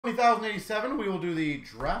2087, we will do the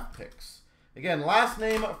draft picks. Again, last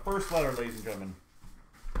name, first letter, ladies and gentlemen.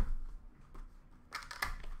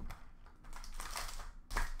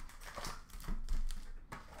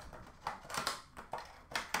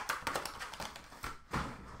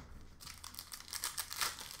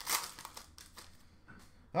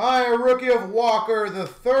 All right, a rookie of Walker the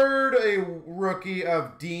third, a rookie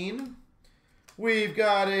of Dean. We've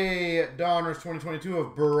got a Donruss 2022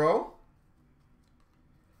 of Burrow.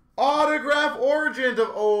 Autograph Origins of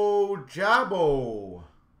Ojabo.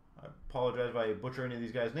 I apologize if I butcher any of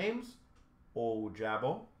these guys' names.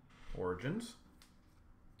 Ojabo Origins.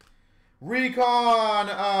 Recon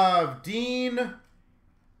of Dean.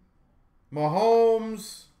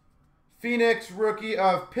 Mahomes. Phoenix rookie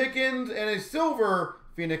of Pickens. And a silver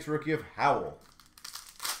Phoenix rookie of Howell.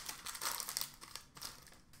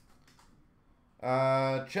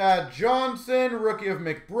 Chad Johnson, rookie of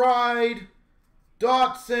McBride.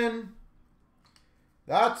 Dotson.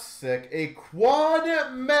 That's sick. A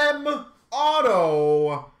quad mem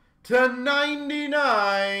auto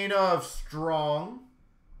 /99 of Strong.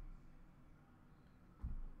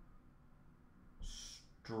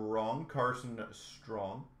 Carson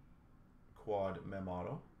Strong. Quad mem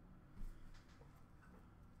auto.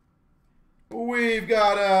 We've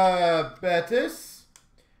got a Bettis.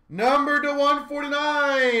 Numbered to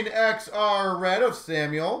 149, XR red of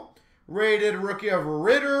Samuel. Rated rookie of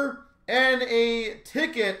Ritter. And a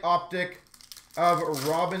ticket optic of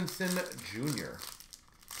Robinson Jr.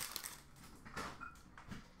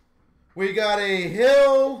 We got a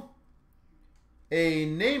Hill. A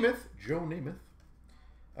Namath, Joe Namath.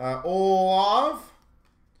 Olave.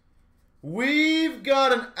 We've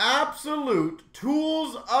got an absolute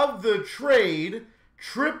Tools of the Trade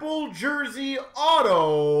triple jersey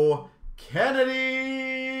auto,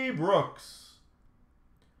 Kennedy Brooks.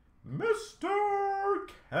 Mr.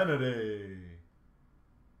 Kennedy.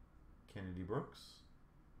 Kennedy Brooks.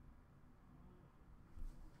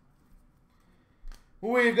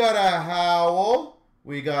 We've got a Howell.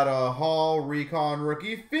 We got a Hall Recon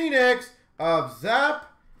rookie. Phoenix of Zap.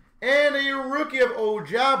 And a rookie of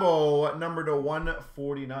Ojabo, numbered to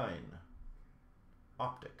 149.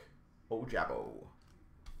 Optic. Ojabo.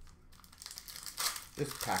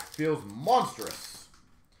 This pack feels monstrous.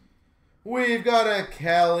 We've got a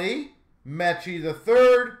Kelly, Mechie the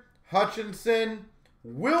third, Hutchinson,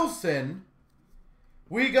 Wilson.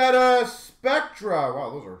 We got a Spectra.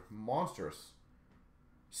 Wow, those are monstrous.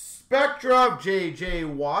 Spectra of J.J.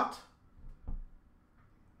 Watt.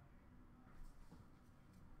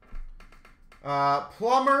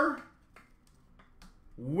 Plummer,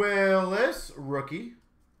 Willis, rookie.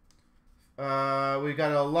 We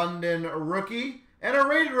got a London rookie and a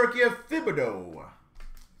rated rookie of Thibodeau.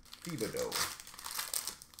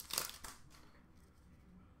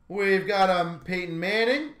 We've got Peyton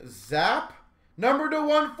Manning, Zap, numbered to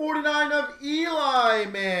 149 of Eli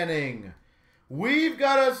Manning. We've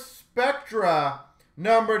got a Spectra,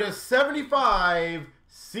 numbered to 75,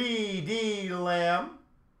 CD Lamb.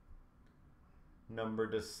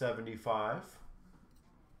 Numbered to 75.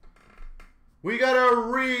 We got a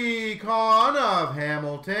Recon of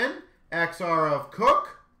Hamilton, XR of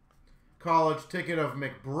Cook, college ticket of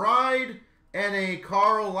McBride, and a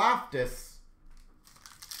Carl Laftis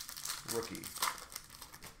rookie.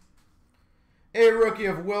 A rookie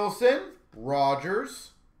of Wilson,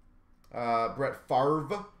 Rogers, Brett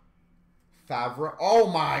Favre. Oh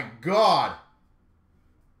my God!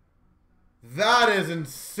 That is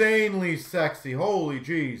insanely sexy. Holy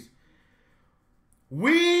jeez.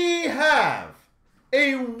 We have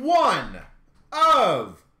a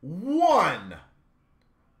 1/1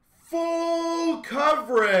 full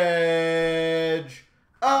coverage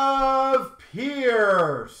of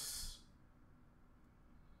Pierce.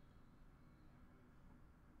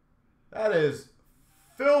 That is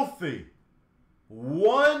filthy.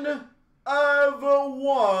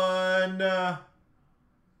 1/1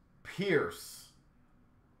 Pierce.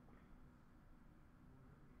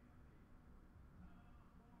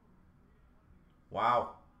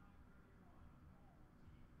 Wow.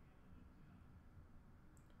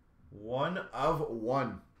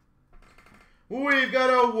 1/1. We've got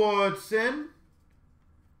a Woodson,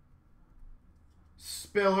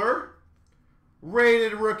 Spiller,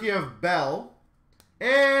 rated rookie of Bell,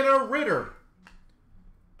 and a Ritter.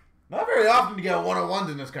 Not very often to get 1/1s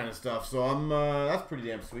in this kind of stuff, so that's pretty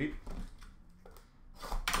damn sweet.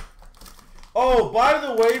 Oh, by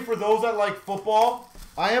the way, for those that like football,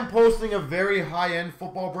 I am posting a very high-end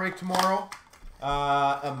football break tomorrow.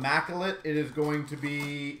 Immaculate. It is going to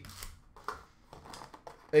be,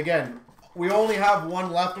 again, we only have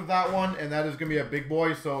one left of that one, and that is going to be a big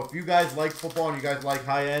boy. So if you guys like football and you guys like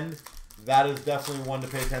high end, that is definitely one to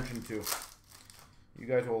pay attention to. You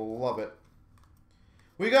guys will love it.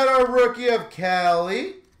 We got our rookie of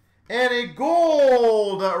Cali and a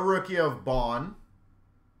gold rookie of Bond.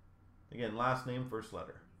 Again, last name, first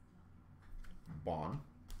letter. Bond.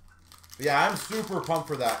 But yeah, I'm super pumped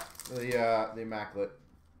for that. The Immaculate.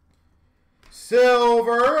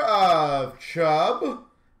 Silver of Chubb.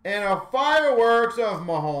 And a Fireworks of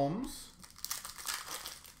Mahomes.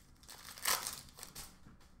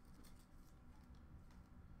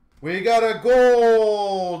 We got a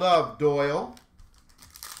gold of Doyle.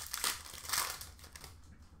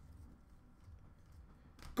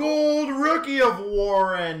 Gold rookie of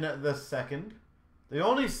Warren II. The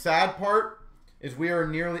only sad part is we are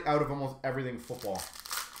nearly out of almost everything football.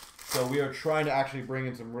 So we are trying to actually bring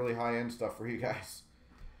in some really high-end stuff for you guys.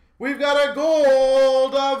 We've got a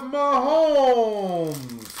gold of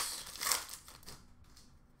Mahomes.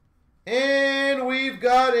 And we've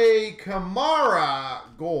got a Kamara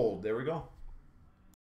gold. There we go.